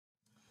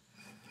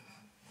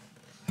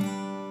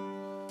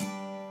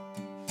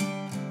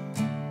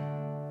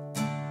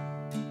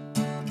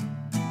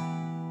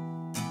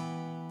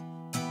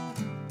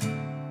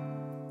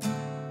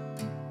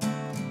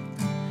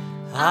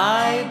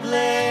I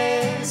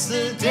bless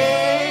the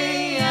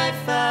day I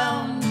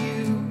found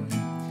you.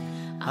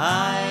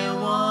 I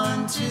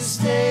want to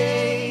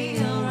stay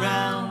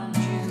around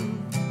you,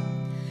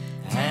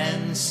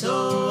 and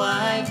so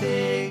I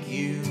beg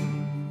you,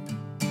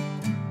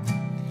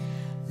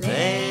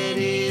 let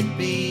it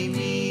be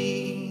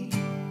me.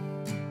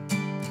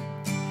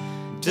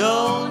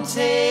 Don't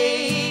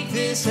take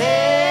this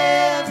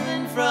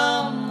heaven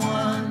from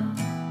one.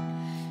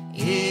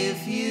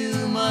 If you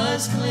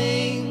must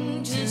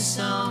cling to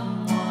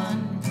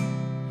someone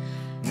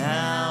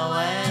now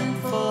and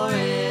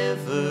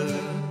forever,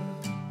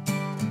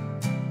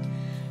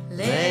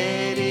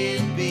 let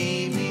it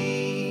be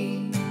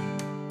me.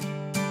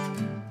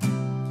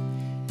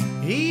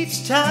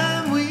 Each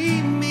time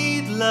we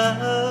meet,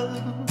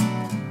 love,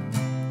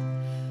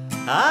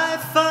 I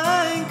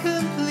find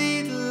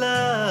complete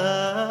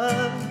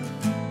love.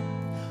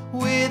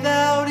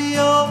 Without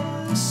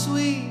your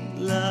sweet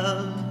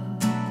love,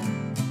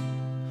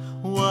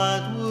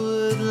 what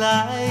would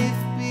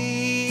life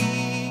be?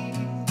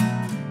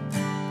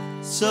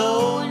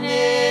 So